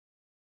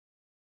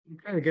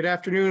Okay, good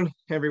afternoon,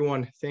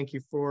 everyone. Thank you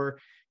for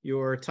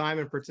your time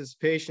and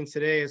participation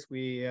today as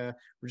we're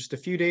just a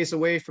few days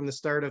away from the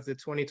start of the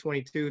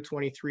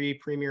 2022-23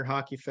 Premier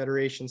Hockey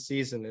Federation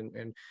season.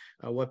 And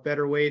what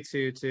better way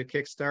to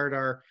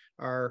kickstart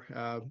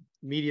our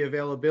media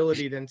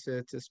availability than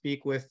to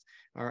speak with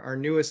our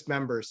newest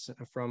members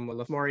from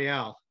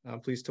Montreal.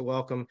 I'm pleased to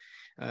welcome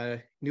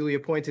newly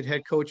appointed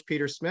head coach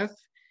Peter Smith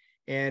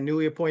and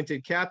newly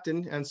appointed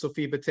captain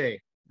Ann-Sophie Bettez.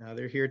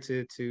 They're here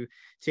to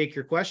take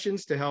your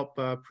questions to help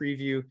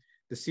preview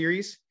the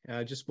series.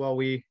 Just while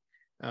we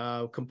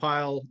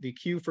compile the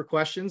queue for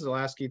questions, I'll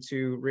ask you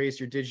to raise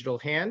your digital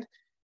hand,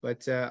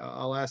 but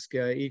I'll ask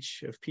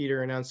each of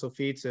Peter and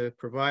Ann-Sophie to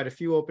provide a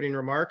few opening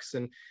remarks.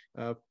 And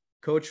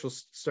Coach, we'll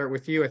start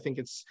with you. I think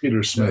it's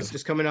Peter Smith.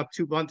 Just coming up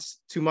 2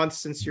 months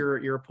since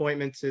your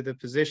appointment to the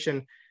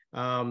position.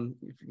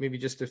 Maybe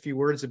just a few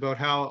words about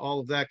how all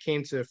of that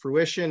came to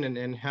fruition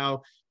and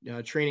how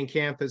training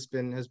camp has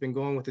been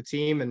going with the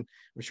team. And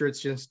I'm sure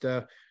it's just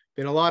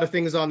been a lot of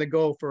things on the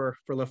go for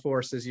La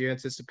Force as you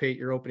anticipate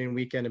your opening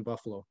weekend in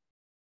Buffalo.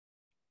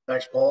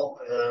 Thanks, Paul.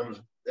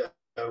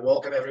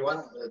 Welcome,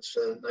 everyone. It's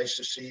nice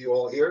to see you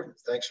all here.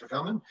 Thanks for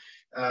coming.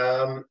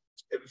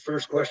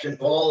 First question,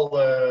 Paul.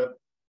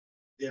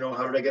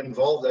 How did I get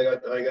involved?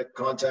 I got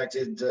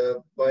contacted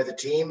by the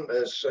team.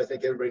 As I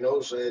think everybody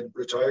knows, I had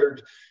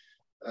retired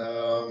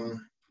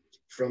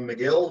from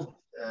McGill,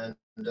 and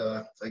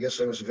I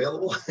guess I was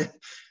available.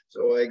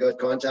 So I got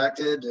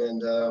contacted,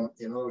 and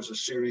it was a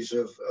series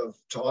of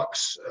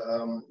talks,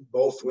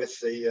 both with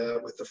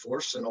the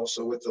Force and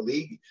also with the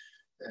league.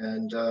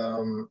 And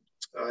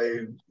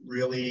I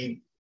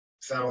really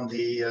found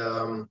the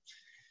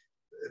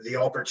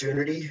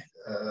opportunity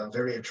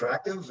very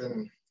attractive,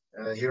 and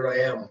here I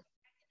am.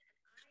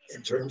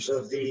 In terms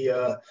of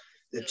the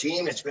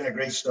team, it's been a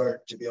great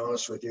start, to be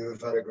honest with you.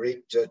 We've had a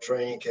great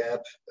training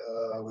camp.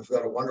 We've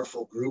got a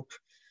wonderful group,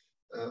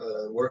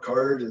 work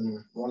hard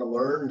and want to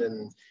learn,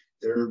 and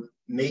they're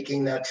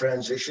making that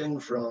transition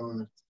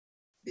from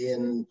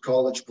being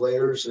college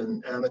players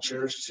and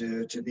amateurs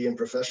to being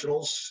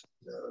professionals.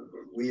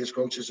 We as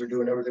coaches are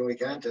doing everything we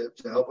can to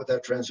help with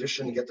that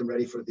transition and get them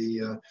ready for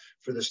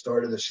the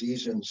start of the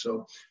season.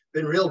 So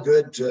been real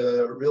good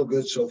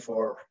so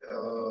far.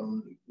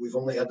 We've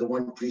only had the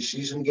one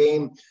preseason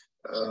game.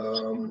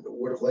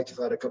 Would have liked to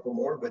have had a couple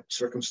more, but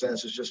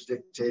circumstances just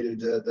dictated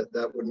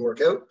that wouldn't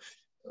work out.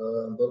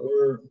 But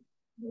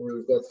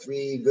we've got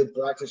 3 good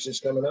practices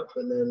coming up,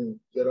 and then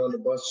get on the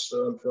bus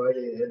on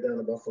Friday and head down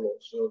to Buffalo.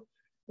 So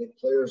I think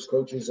players,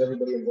 coaches,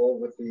 everybody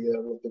involved with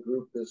the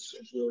group is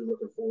really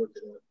looking forward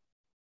to that.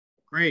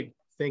 Great,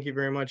 thank you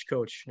very much,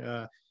 Coach.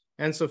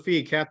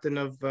 Ann-Sophie, captain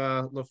of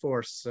La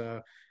Force.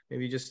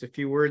 Maybe just a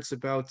few words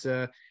about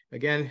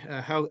again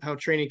how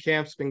training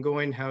camp's been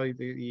going, how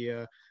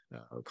the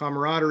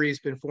camaraderie has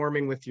been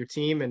forming with your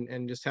team,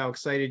 and just how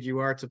excited you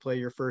are to play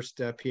your first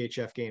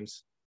PHF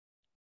games.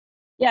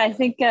 Yeah, I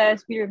think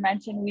as Peter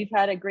mentioned, we've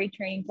had a great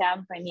training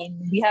camp. I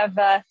mean, we have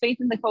faith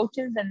in the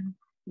coaches, and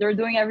they're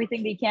doing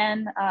everything they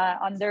can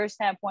on their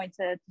standpoint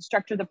to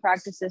structure the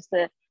practices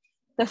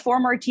to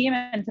form our team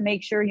and to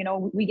make sure,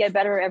 we get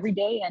better every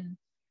day. And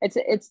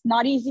it's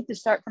not easy to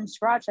start from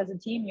scratch as a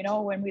team.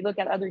 When we look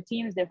at other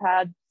teams, they've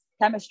had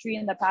chemistry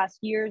in the past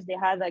years. They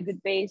had a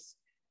good base.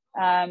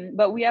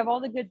 But we have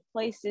all the good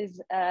places,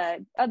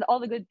 all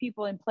the good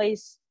people in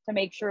place to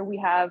make sure we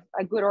have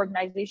a good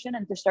organization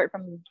and to start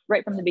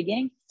right from the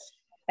beginning.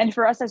 And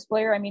for us as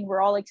players, I mean, we're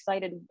all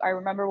excited. I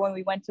remember when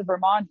we went to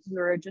Vermont, we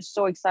were just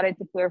so excited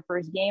to play our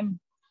first game,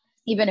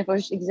 even if it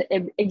was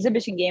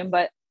exhibition game.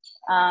 But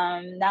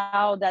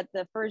now that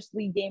the first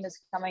league game is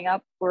coming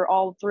up, we're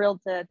all thrilled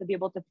to be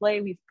able to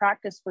play. We've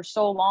practiced for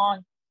so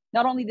long,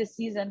 not only this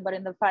season, but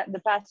in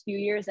the past few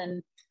years.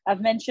 And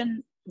I've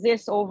mentioned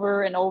this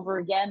over and over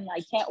again.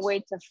 I can't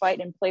wait to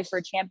fight and play for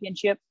a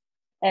championship.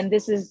 And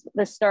this is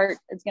the start.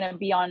 It's going to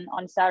be on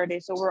Saturday.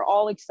 So we're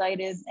all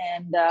excited,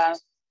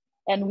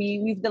 and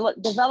we've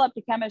developed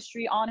the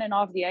chemistry on and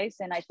off the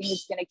ice. And I think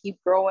it's going to keep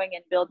growing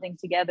and building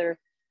together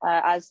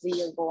as the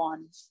years go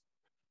on.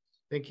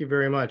 Thank you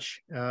very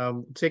much.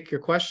 Take your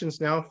questions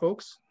now,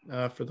 folks.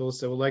 For those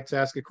that would like to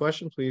ask a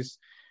question, please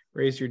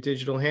raise your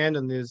digital hand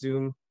on the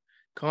Zoom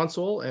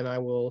console, and I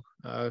will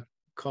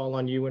call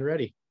on you when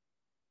ready.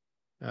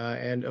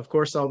 And of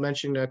course, I'll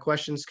mention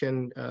questions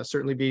can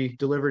certainly be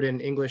delivered in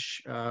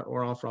English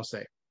or en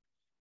français.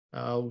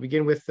 We'll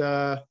begin with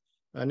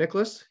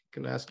Nicholas.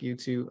 Can I ask you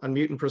to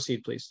unmute and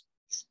proceed, please?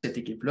 Cette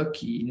équipe-là,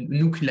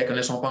 nous qui ne la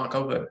connaissons pas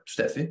encore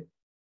tout à fait.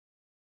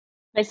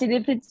 C'est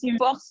définitivement une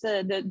force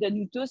de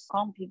nous tous.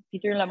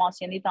 Peter l'a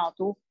mentionné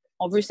tantôt.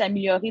 On veut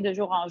s'améliorer de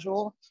jour en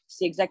jour.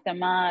 C'est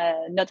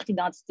exactement notre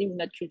identité ou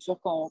notre culture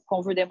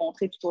qu'on veut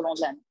démontrer tout au long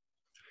de l'année.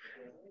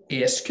 Et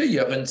est-ce qu'il y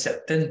aura une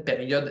certaine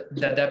période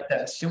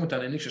d'adaptation, étant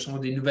donné que ce sont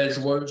des nouvelles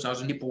joueuses dans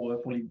une équipe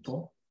pour les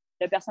victoires?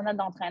 Le personnel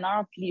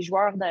d'entraîneur puis les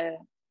joueurs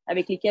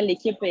avec lesquels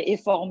l'équipe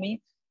est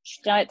formée, je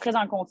suis très, très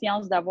en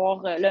confiance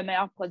d'avoir le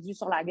meilleur produit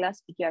sur la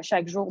glace puis qu'à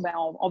chaque jour,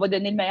 on va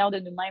donner le meilleur de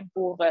nous-mêmes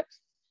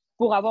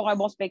pour avoir un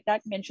bon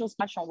spectacle. Mais une chose,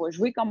 match, on va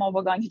jouer comme on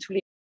va gagner tous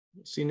les.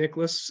 See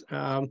Nicholas.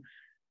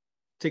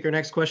 Take our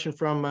next question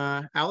from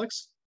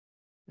Alex.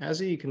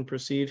 Azzy, you can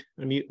proceed,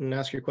 unmute and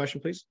ask your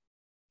question, please.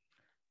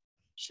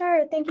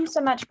 Sure. Thank you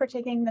so much for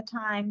taking the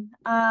time.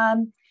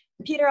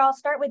 Peter, I'll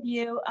start with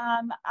you.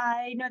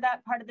 I know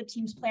that part of the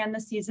team's plan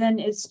this season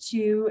is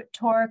to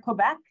tour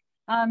Quebec.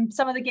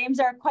 Some of the games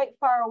are quite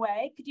far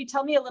away. Could you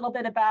tell me a little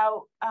bit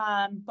about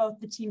both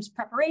the team's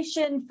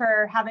preparation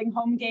for having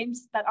home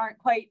games that aren't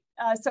quite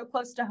so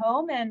close to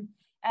home, and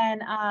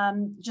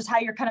just how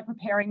you're kind of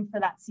preparing for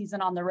that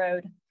season on the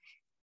road?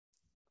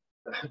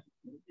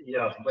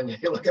 Yeah, when you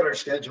look at our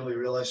schedule, we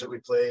realize that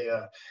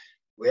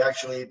we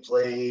actually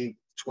play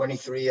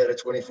 23 out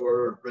of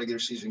 24 regular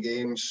season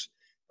games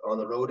on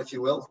the road, if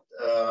you will.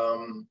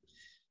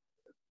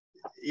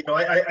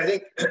 I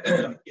think,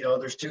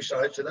 there's two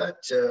sides to that.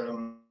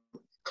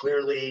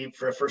 Clearly,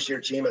 for a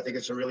first-year team, I think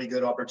it's a really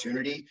good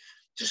opportunity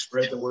to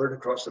spread the word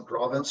across the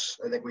province.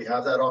 I think we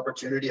have that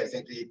opportunity. I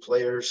think the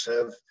players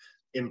have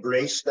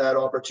embraced that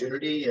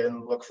opportunity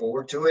and look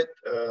forward to it.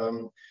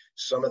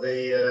 Some of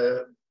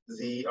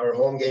our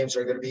home games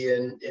are going to be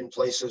in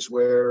places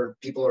where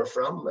people are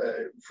from.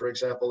 For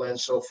example,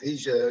 Ann-Sophie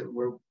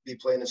will be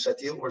playing in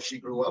Sept-Îles, where she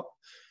grew up.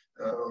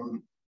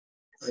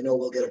 I know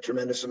we'll get a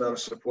tremendous amount of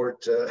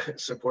support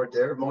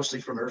there, mostly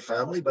from her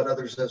family, but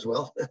others as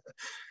well.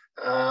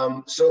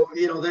 So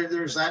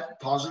there's that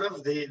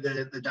positive.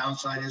 The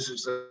downside is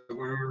that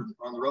we're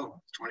on the road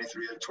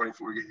 23 out of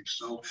 24 games.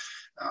 So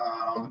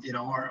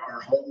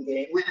our home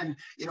game, and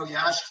you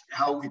ask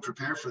how we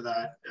prepare for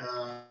that.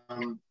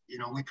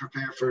 We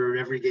prepare for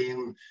every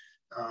game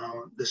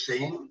the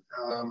same.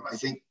 I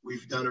think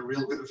we've done a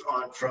real good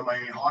from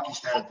a hockey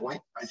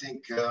standpoint. I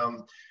think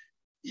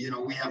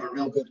we have a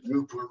real good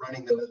group. We're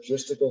running the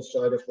logistical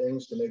side of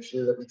things to make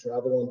sure that we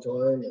travel on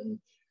time and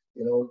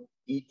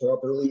eat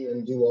properly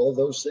and do all of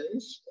those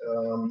things.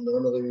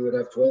 Normally we would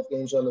have 12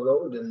 games on the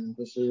road, and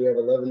this year we have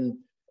 11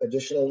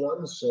 additional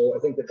ones. So I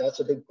think that's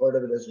a big part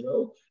of it as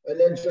well. And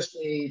then just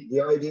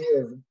the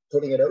idea of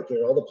putting it out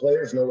there. All the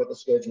players know what the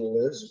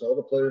schedule is. All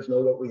the players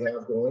know what we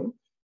have going.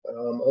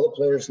 All the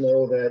players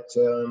know that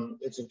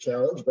it's a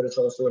challenge, but it's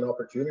also an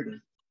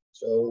opportunity.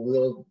 So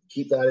we'll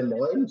keep that in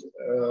mind.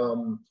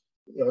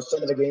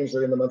 Some of the games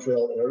are in the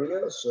Montreal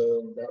area,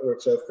 so that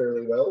works out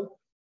fairly well.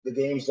 The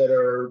games that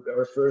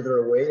are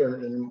further away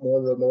and in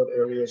more remote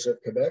areas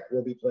of Quebec,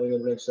 we'll be playing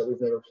in rinks that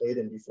we've never played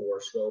in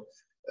before. So,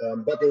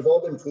 but they've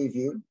all been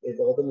previewed. They've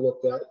all been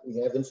looked at.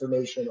 We have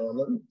information on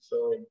them.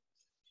 So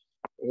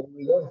here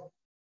we go.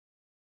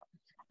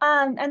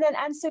 And then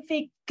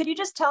Ann-Sophie, could you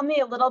just tell me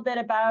a little bit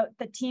about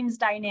the team's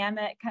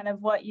dynamic, kind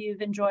of what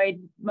you've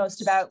enjoyed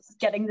most about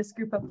getting this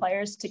group of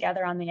players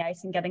together on the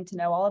ice and getting to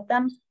know all of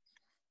them?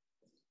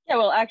 Yeah,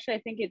 well, actually,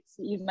 I think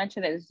you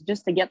mentioned it's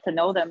just to get to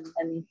know them.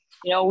 And,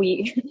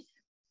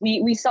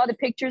 we saw the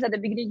pictures at the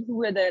beginning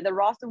where the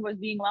roster was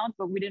being launched,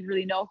 but we didn't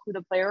really know who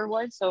the player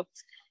was. So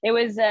it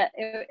was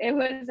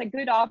a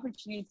good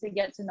opportunity to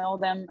get to know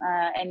them.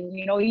 And,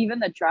 even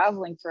the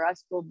traveling for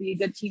us will be a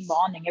good team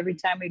bonding. Every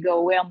time we go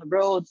away on the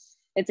road,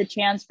 it's a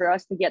chance for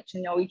us to get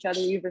to know each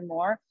other even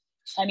more.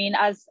 I mean,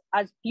 as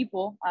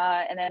people,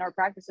 and then our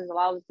practices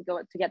allow us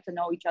to get to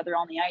know each other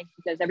on the ice,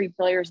 because every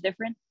player is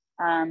different.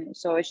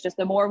 So it's just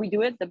the more we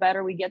do it, the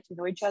better we get to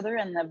know each other,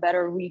 and the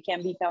better we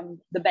can become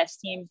the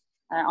best team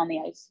on the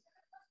ice.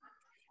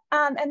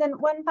 And then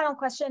one final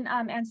question,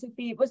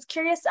 Ann-Sophie, was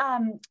curious.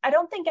 I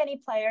don't think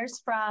any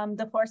players from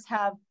the Force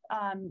have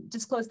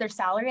disclosed their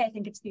salary. I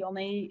think it's the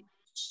only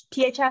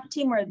PHF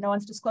team where no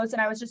one's disclosed.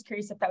 And I was just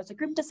curious if that was a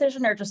group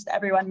decision or just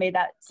everyone made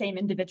that same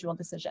individual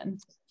decision.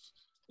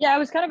 Yeah, it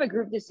was kind of a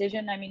group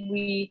decision. I mean,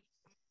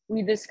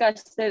 we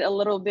discussed it a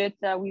little bit.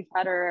 We've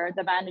had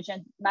the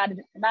management.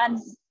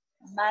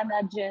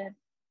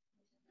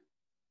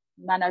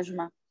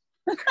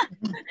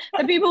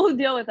 The people who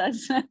deal with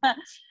us.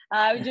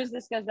 We just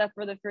discussed that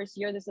for the first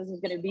year. This is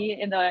going to be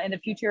in the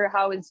future.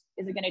 How is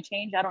it going to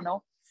change? I don't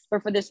know.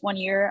 But for this 1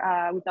 year,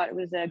 we thought it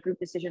was a group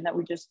decision that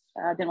we just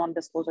didn't want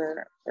to disclose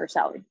our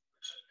salary.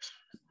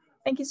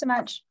 Thank you so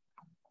much.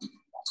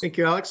 Thank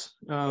you, Alex.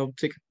 I'll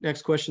take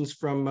next questions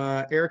from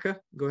Erica.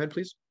 Go ahead,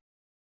 please.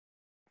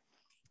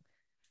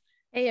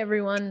 Hey,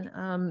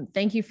 everyone.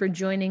 Thank you for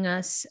joining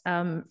us.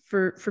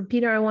 For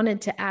Peter, I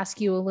wanted to ask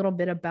you a little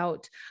bit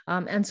about,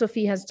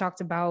 Ann-Sophie has talked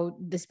about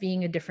this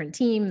being a different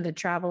team, the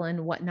travel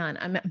and whatnot.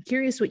 I'm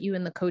curious what you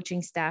and the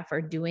coaching staff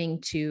are doing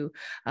to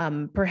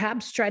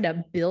perhaps try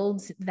to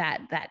build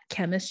that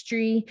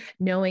chemistry,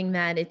 knowing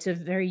that it's a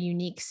very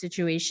unique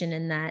situation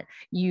and that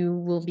you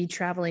will be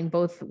traveling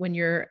both when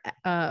you're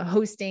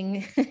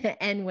hosting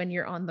and when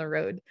you're on the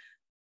road.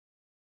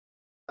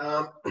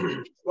 Well,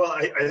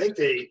 I think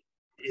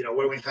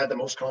where we've had the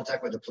most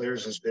contact with the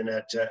players has been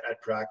at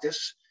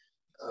practice.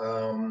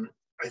 I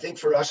think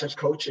for us as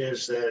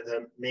coaches,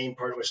 the main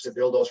part was to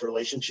build those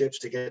relationships,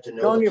 to get to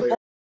know the players.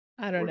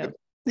 I don't know.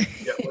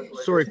 Yeah,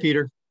 Sorry,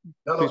 Peter.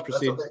 No, please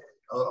proceed. Okay.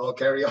 I'll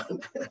carry on.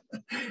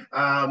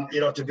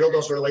 To build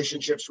those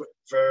relationships with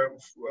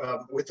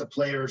the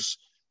players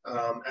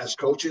as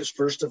coaches,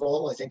 first of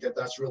all, I think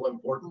that's real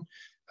important.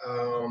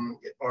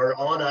 Our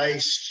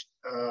on-ice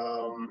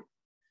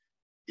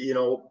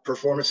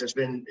performance has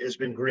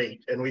been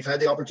great, and we've had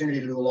the opportunity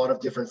to do a lot of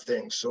different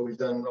things. So we've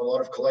done a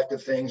lot of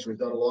collective things. We've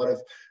done a lot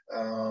of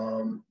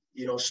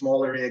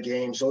small area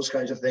games, those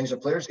kinds of things. The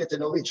players get to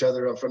know each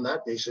other from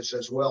that basis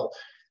as well.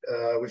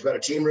 We've got a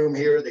team room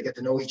here. They get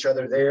to know each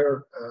other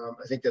there.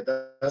 I think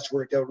that's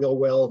worked out real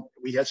well.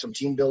 We had some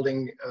team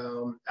building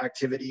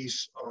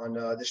activities on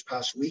this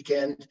past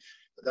weekend.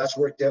 That's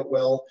worked out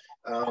well.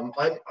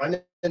 I'm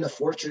in a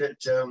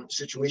fortunate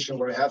situation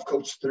where I have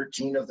coached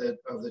 13 of the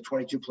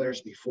 22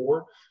 players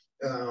before,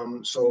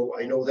 so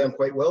I know them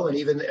quite well, and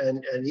even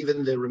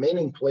the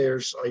remaining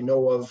players I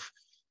know of,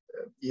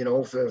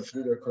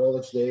 through their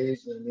college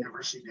days and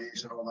university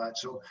days and all that.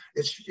 So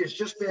it's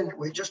just been,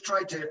 we just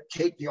tried to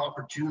take the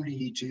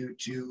opportunity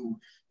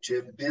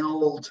to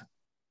build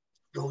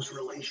those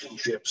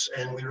relationships,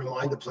 and we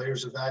remind the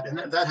players of that, and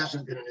that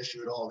hasn't been an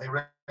issue at all. They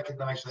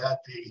recognize that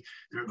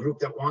they're a group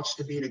that wants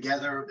to be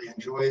together. They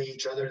enjoy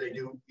each other. They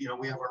do,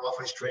 we have our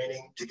off-ice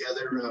training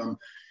together.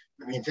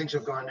 Things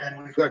have gone,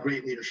 and we've got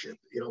great leadership.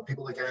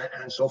 People like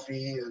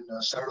Ann-Sophie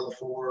and Sarah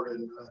LaFord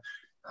and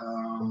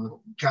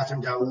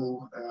Catherine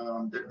Daou.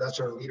 That's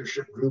our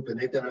leadership group, and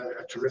they've done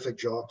a terrific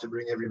job to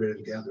bring everybody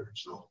together.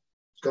 So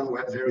it's gone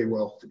very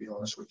well, to be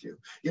honest with you.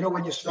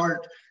 When you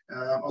start,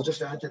 I'll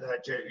just add to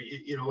that,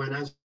 and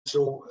as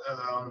so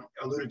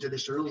alluded to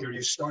this earlier,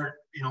 you start,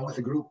 with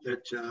a group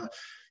that,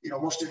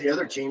 most of the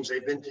other teams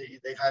they've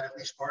had at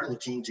least part of the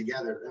team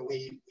together, and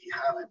we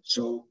haven't.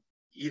 So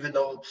even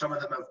though some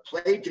of them have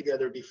played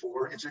together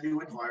before, it's a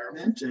new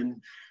environment,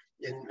 and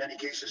in many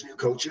cases, new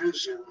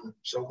coaches, and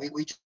so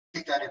we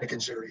take that into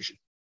consideration.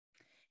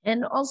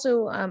 And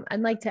also,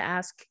 I'd like to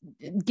ask,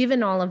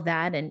 given all of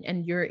that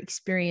and your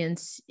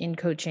experience in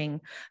coaching,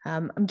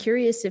 I'm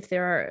curious if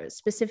there are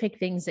specific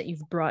things that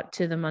you've brought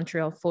to the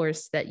Montreal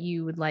Force that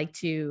you would like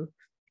to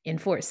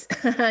enforce.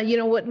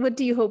 What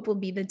do you hope will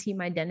be the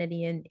team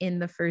identity in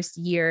the first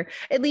year?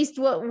 At least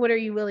what are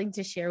you willing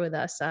to share with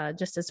us,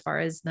 just as far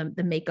as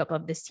the makeup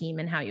of this team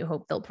and how you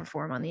hope they'll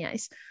perform on the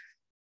ice?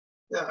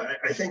 Yeah,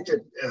 I think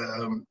that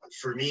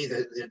for me,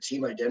 the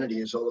team identity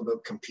is all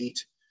about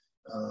compete.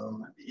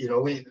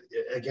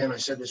 I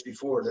said this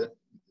before, that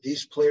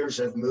these players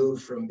have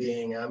moved from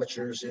being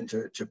amateurs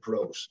into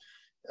pros,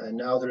 and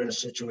now they're in a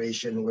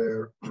situation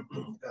where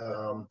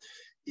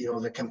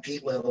the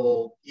compete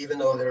level, even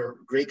though they're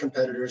great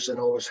competitors and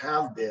always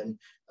have been,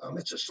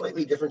 it's a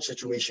slightly different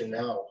situation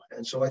now.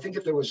 And so I think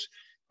if there was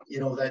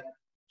that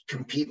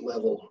compete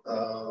level,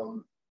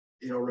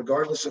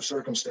 regardless of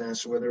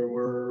circumstance, whether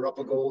we're up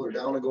a goal or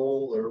down a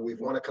goal, or we've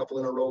won a couple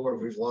in a row, or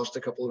we've lost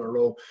a couple in a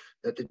row,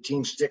 that the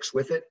team sticks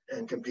with it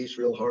and competes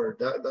real hard.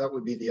 That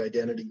would be the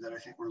identity that I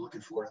think we're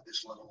looking for at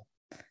this level.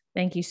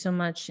 Thank you so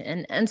much.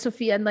 And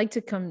Sophie, I'd like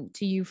to come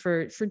to you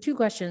for two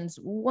questions.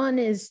 One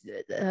is,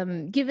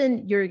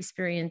 given your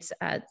experience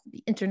at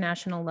the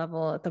international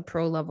level, at the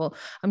pro level,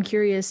 I'm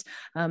curious,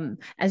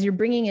 as you're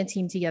bringing a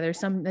team together,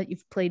 some that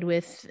you've played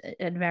with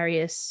at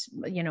various,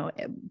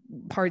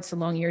 parts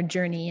along your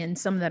journey, and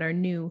some that are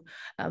new,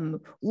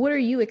 what are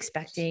you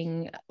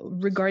expecting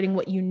regarding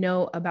what you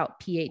know about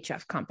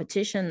PHF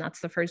competition? That's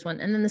the first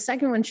one. And then the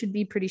second one should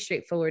be pretty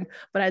straightforward,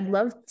 but I'd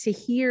love to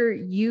hear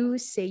you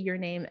say your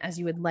name as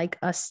you would like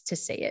us to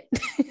say it.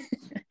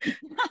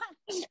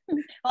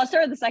 I'll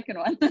start with the second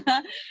one.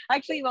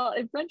 Actually, well,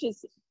 in French,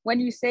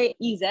 when you say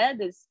 "iz,"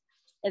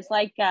 it's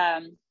like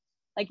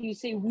you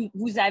say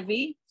 "vous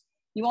avez,"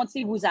 you won't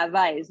say "vous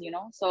avez,"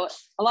 So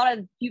a lot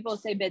of people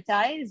say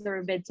 "Bettez"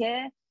 or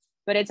 "Bettez,"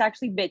 but it's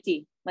actually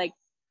 "Bettez."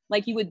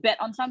 Like you would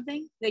bet on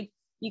something. Like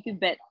you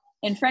could bet.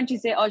 In French, you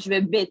say "Oh, je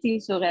vais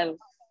better sur elle,"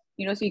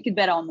 so you could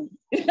bet on me.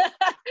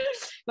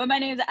 But my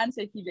name is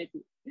Ann-Sophie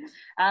Bettez.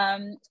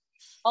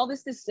 All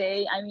this to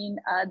say,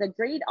 the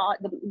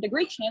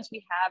great chance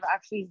we have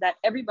actually is that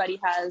everybody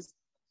has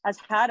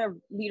had a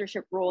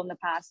leadership role in the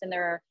past in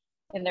their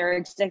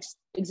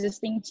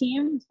existing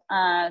teams.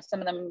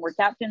 Some of them were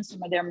captains,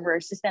 some of them were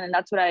assistant, and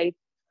that's what I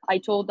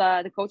told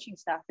the coaching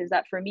staff, is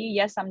that for me,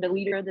 yes, I'm the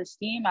leader of this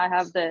team. I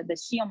have the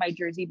C on my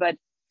jersey, but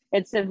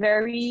it's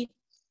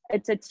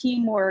a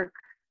teamwork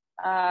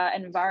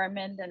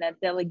environment and that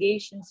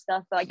delegation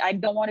stuff. Like, I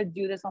don't want to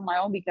do this on my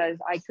own because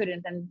I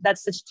couldn't, and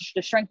that's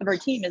the strength of our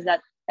team, is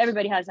that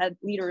everybody has had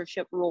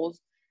leadership roles,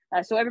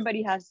 so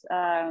everybody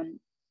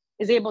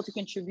is able to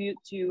contribute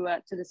to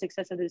the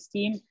success of this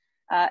team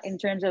in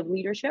terms of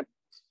leadership.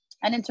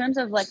 And in terms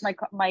of like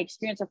my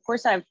experience, of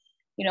course, I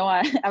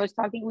was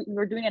talking, we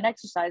were doing an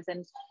exercise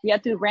and we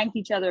had to rank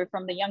each other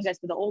from the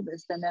youngest to the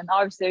oldest, and then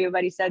obviously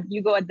everybody said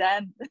you go at the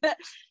end.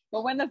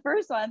 But when the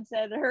first one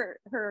said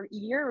her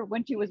year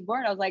when she was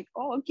born, I was like,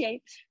 oh,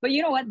 okay. But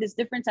you know what? This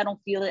difference, I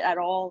don't feel it at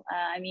all.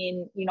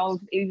 Even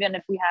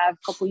if we have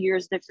a couple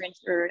years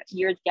difference or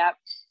years gap,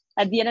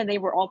 at the end of the day,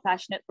 we're all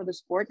passionate for the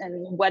sport.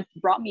 And what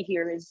brought me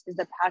here is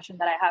the passion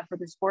that I have for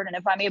the sport. And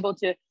if I'm able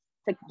to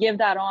give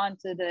that on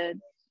to the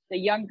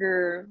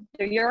younger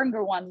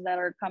ones that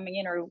are coming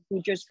in or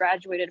who just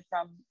graduated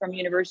from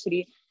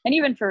university, and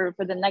even for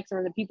the next,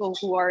 or the people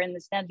who are in the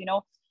stands,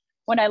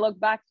 when I look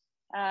back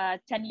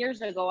 10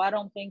 years ago, I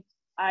don't think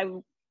I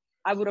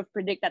I would have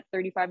predicted at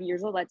 35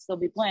 years old I'd still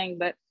be playing.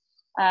 But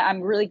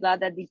I'm really glad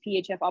that the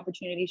PHF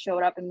opportunity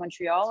showed up in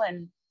Montreal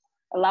and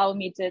allowed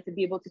me to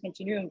be able to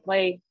continue and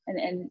play.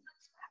 And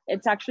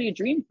it's actually a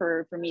dream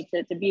for me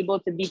to be able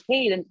to be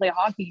paid and play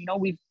hockey. You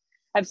know,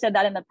 I've said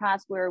that in the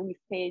past where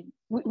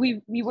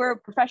we were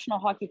professional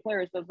hockey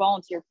players, but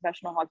volunteer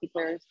professional hockey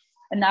players.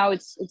 And now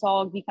it's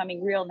all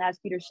becoming real. And as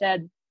Peter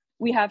said,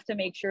 we have to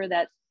make sure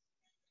that,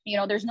 you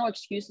know, there's no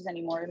excuses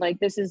anymore. Like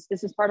this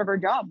is part of our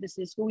job. This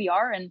is who we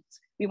are. And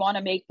we want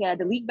to make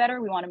the league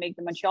better. We want to make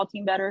the Montreal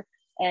team better.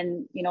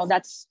 And, you know,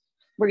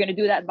 we're going to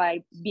do that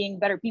by being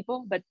better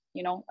people, but,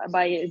 you know,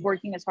 by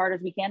working as hard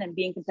as we can and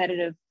being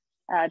competitive,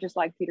 just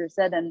like Peter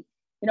said. And,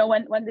 you know,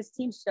 when this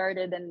team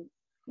started and,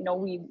 you know,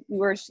 we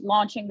were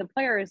launching the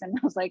players and I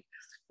was like,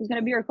 who's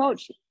going to be our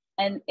coach?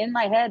 And in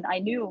my head, I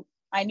knew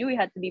he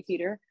had to be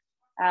Peter.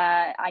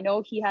 I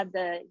know he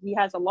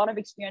has a lot of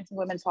experience in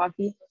women's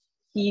hockey.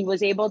 He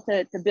was able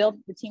to build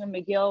the team in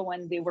McGill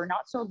when they were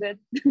not so good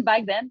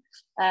back then.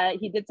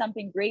 He did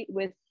something great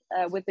with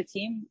the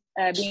team,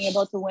 being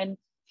able to win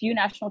few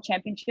national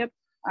championships.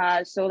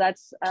 So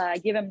that's I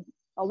give him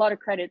a lot of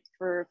credit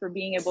for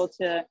being able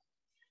to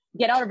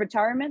get out of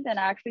retirement and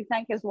actually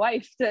thank his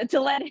wife to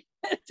let him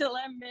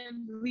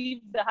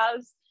leave the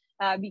house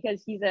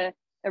because he's a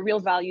real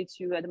value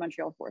to the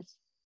Montreal Force.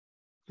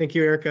 Thank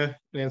you, Erica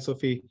and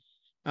Ann-Sophie.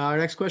 Our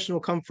next question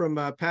will come from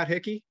Pat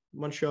Hickey,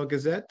 Montreal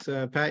Gazette.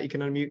 Pat, you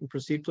can unmute and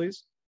proceed,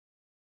 please.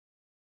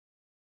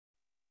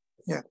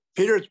 Yeah,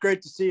 Peter, it's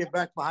great to see you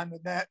back behind the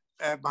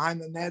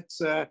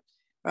nets.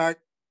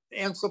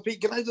 Ann-Sophie,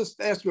 can I just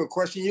ask you a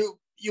question?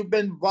 You've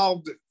been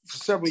involved for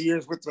several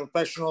years with the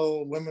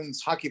Professional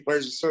Women's Hockey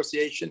Players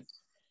Association.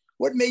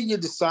 What made you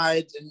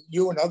decide, and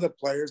you and other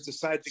players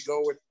decide to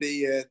go with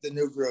the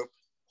new group?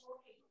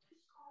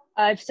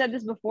 I've said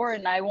this before,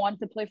 and I wanted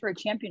to play for a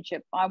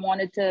championship. I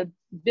wanted to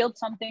build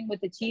something with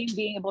the team,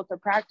 being able to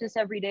practice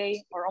every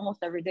day, or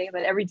almost every day,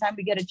 but every time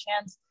we get a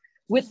chance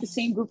with the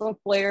same group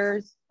of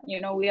players,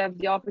 you know, we have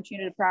the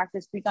opportunity to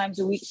practice 3 times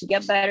a week to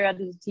get better as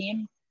a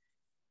team.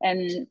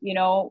 And, you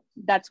know,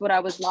 that's what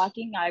I was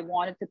lacking. I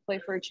wanted to play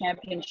for a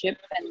championship.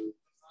 And, you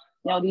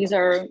know,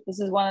 this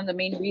is one of the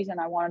main reasons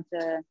I wanted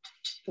to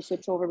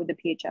switch over with the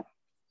PHF.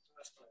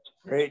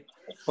 Great.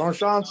 Bonne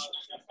chance.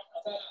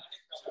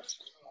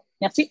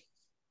 Merci.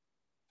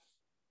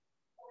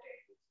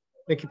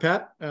 Thank you,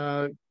 Pat.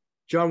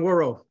 John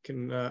Worrow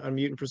can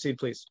unmute and proceed,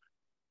 please.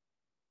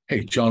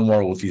 Hey, John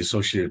Worrow with the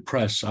Associated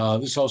Press.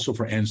 This is also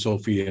for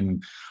Ann-Sophie,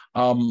 and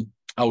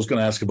I was going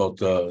to ask about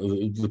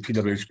the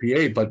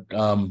PWHPA, but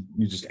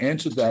you just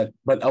answered that.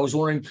 But I was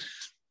wondering,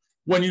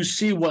 when you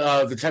see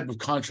the type of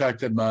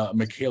contract that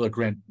Michaela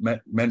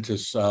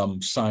Grant-Mentis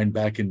signed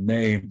back in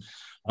May,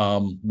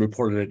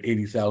 reported at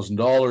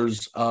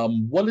 $80,000,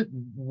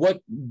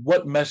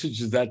 what message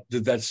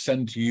did that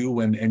send to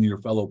you and your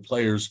fellow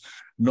players,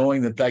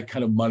 knowing that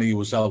kind of money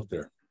was out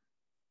there?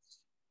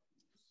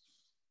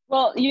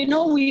 Well, you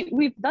know,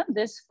 we've done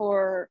this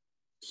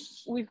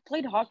we've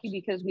played hockey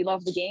because we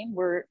love the game.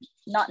 We're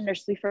not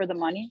necessarily for the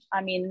money.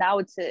 I mean, now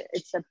it's a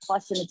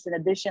plus and it's an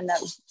addition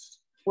that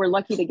we're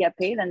lucky to get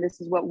paid, and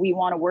this is what we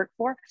want to work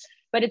for.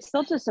 But it's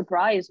still a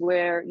surprise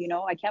where, you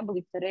know, I can't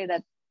believe today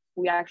that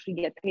we actually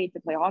get paid to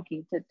play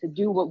hockey, to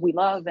do what we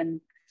love.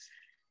 And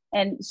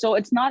so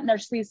it's not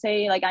necessarily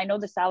say, like, I know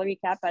the salary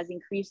cap has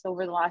increased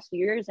over the last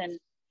years, and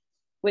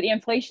with the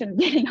inflation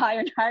getting higher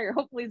and higher,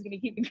 hopefully it's going to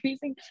keep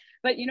increasing.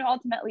 But, you know,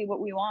 ultimately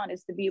what we want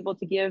is to be able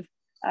to give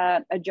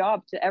a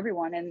job to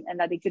everyone, and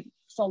that they could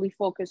solely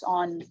focus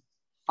on,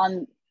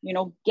 you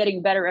know,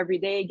 getting better every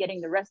day,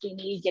 getting the rest they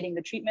need, getting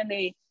the treatment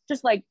they,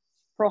 just like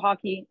pro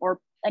hockey or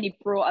any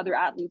pro other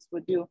athletes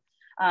would do.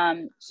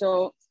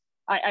 So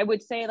I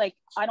would say, like,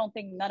 I don't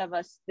think none of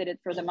us did it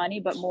for the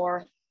money, but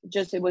more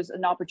just it was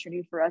an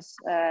opportunity for us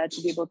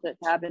to be able to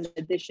have an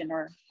addition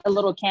or a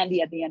little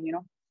candy at the end, you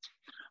know.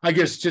 I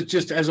guess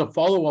just as a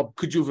follow-up,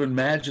 could you have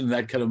imagined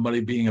that kind of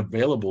money being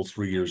available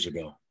 3 years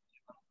ago?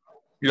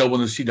 You know,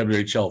 when the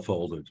CWHL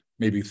folded,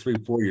 maybe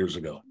 3-4 years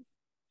ago.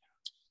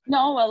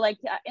 No, well, like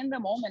in the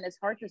moment, it's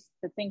hard to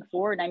think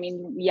forward. I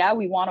mean, yeah,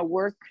 we want to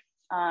work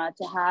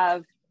to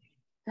have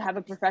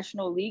a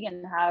professional league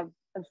and have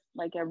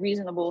a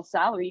reasonable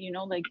salary. You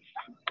know, like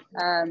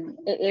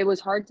it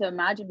was hard to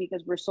imagine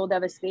because we're so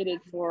devastated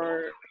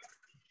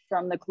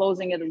from the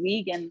closing of the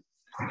league, and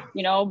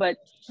you know. But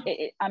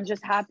I'm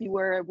just happy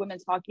where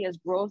women's hockey has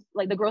growth.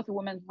 Like the growth of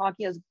women's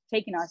hockey has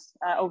taken us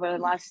over the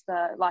last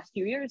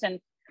few years, and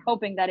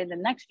hoping that in the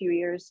next few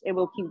years it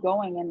will keep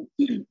going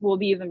and will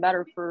be even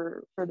better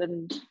for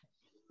the,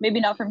 maybe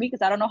not for me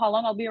because I don't know how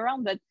long I'll be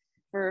around, but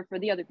for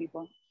the other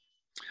people.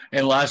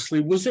 And lastly,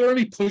 was there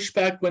any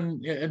pushback from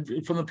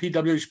the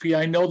PWHP?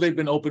 I know they've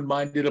been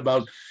open-minded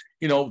about,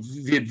 you know,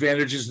 the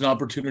advantages and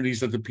opportunities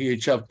that the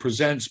PHF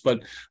presents,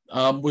 but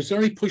was there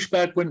any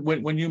pushback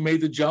when you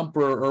made the jump,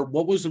 or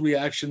what was the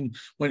reaction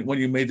when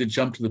you made the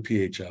jump to the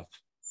PHF?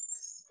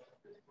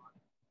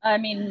 I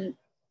mean,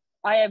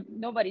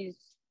 nobody's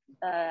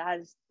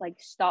has like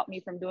stopped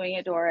me from doing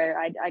it, or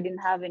I didn't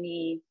have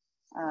any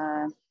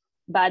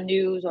bad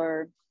news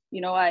or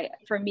you know,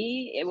 for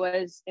me, it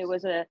was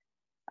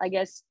I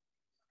guess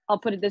I'll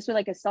put it this way,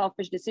 like a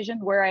selfish decision.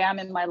 Where I am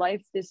in my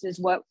life, this is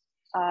what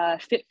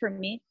fit for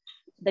me.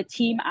 The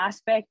team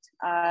aspect,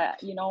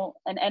 you know,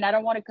 and I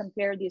don't want to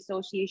compare the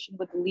association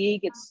with the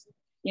league. It's,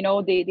 you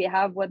know, they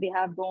have what they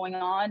have going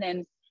on.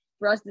 And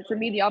for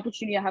me, the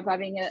opportunity I have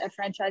having a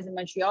franchise in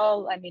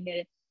Montreal, I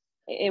mean,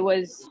 it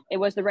was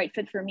the right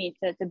fit for me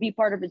to be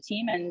part of the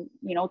team and,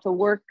 you know, to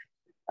work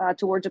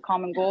towards a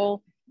common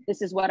goal.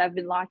 This is what I've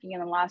been lacking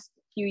in the last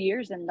few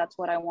years, and that's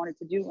what I wanted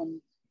to do.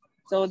 And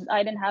so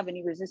I didn't have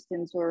any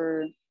resistance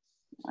or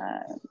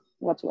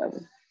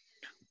whatsoever.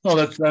 Oh,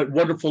 that's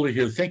wonderful to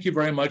hear. Thank you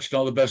very much, and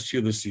all the best to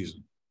you this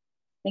season.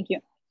 Thank you.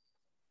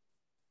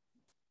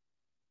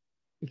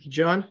 Thank you,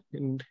 John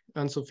and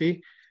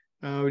Ann-Sophie.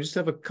 We just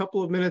have a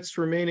couple of minutes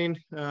remaining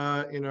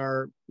in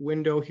our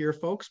window here,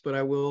 folks, but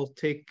I will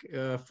take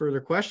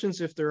further questions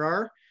if there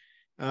are.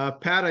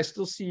 Pat, I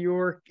still see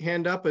your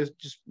hand up. I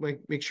just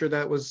make sure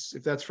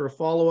if that's for a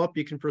follow-up,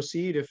 you can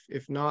proceed.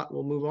 If not,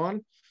 we'll move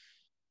on.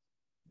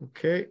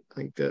 Okay, I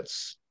think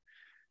that's...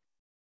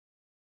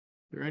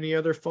 Are there any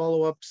other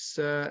follow-ups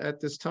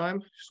at this time?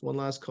 Just one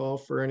last call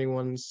for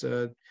anyone's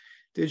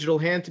digital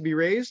hand to be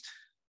raised.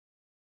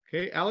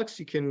 Okay, Alex,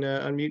 you can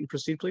unmute and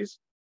proceed, please.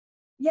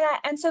 Yeah,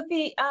 and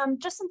Sophie,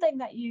 just something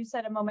that you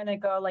said a moment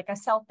ago, like a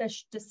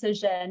selfish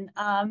decision.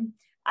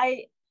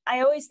 I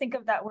always think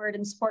of that word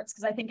in sports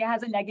because I think it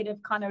has a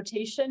negative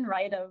connotation,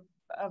 right,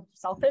 of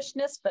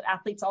selfishness, but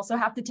athletes also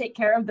have to take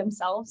care of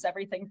themselves,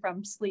 everything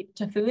from sleep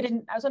to food.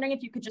 And I was wondering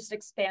if you could just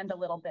expand a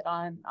little bit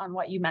on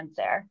what you meant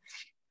there.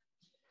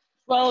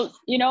 Well,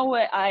 you know,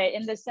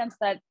 in the sense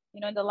that,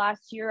 you know, in the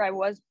last year, I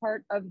was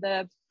part of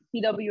the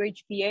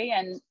PWHPA,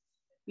 and,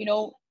 you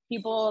know,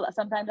 people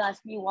sometimes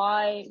ask me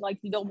why, like,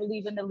 you don't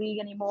believe in the league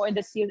anymore, in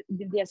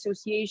the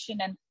association.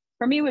 And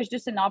for me, it was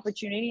just an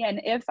opportunity.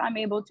 And if I'm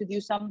able to do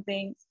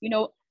something, you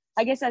know,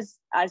 I guess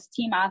as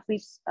team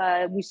athletes,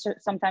 we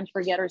sometimes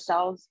forget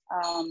ourselves.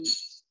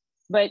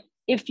 But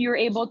if you're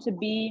able to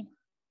be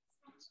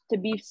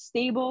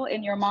stable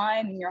in your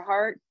mind and your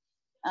heart,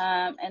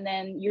 and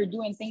then you're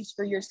doing things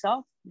for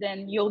yourself,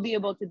 then you'll be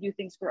able to do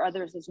things for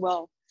others as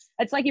well.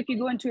 It's like if you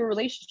go into a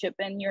relationship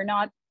and you're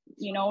not,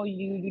 you know,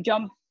 you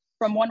jump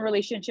from one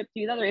relationship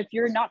to the other. If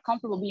you're not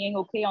comfortable being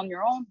okay on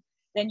your own,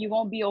 then you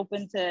won't be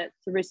open to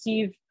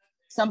receive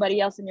somebody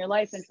else in your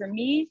life. And for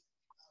me,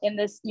 in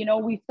this, you know,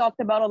 we've talked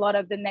about a lot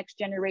of the next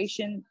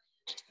generation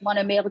want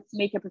to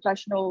make a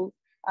professional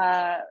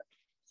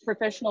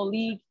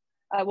league.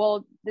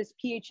 Well, this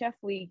PHF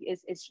league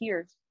is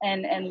here,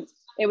 and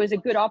it was a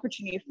good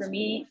opportunity for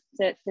me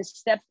to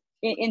step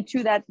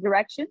into that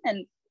direction,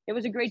 and it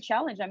was a great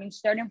challenge. I mean,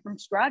 starting from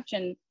scratch,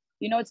 and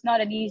you know, it's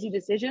not an easy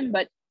decision,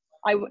 but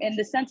in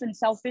the sense in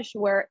selfish,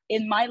 where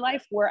in my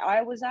life where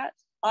I was at,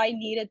 I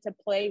needed to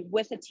play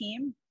with a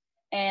team,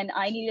 and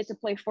I needed to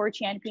play for a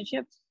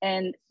championship,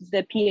 and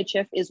the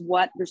PHF is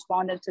what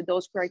responded to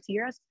those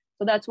criteria.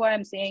 So that's why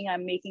I'm saying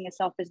I'm making a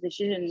selfish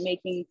decision,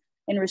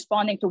 in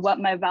responding to what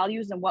my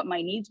values and what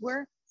my needs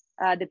were.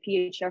 The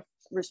PHF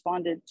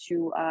responded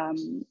to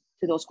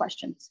those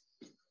questions.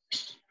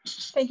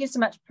 Thank you so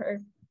much for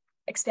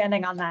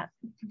expanding on that.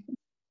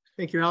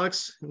 Thank you,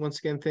 Alex. And once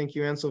again, thank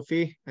you,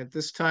 Ann-Sophie. At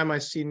this time, I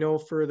see no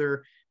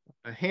further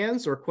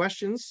hands or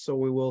questions, so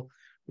we will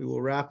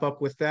wrap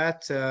up with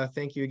that.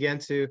 Thank you again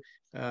to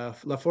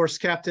La Force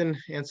captain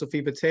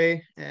Ann-Sophie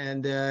Bettez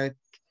and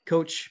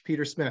coach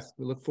Peter Smith.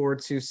 We look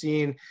forward to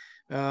seeing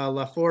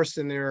La Force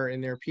in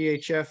their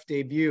PHF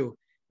debut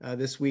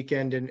this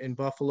weekend in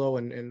Buffalo,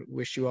 and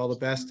wish you all the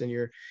best in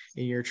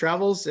your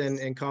travels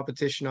and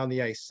competition on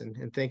the ice.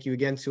 And thank you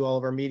again to all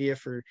of our media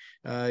for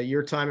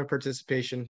your time and participation.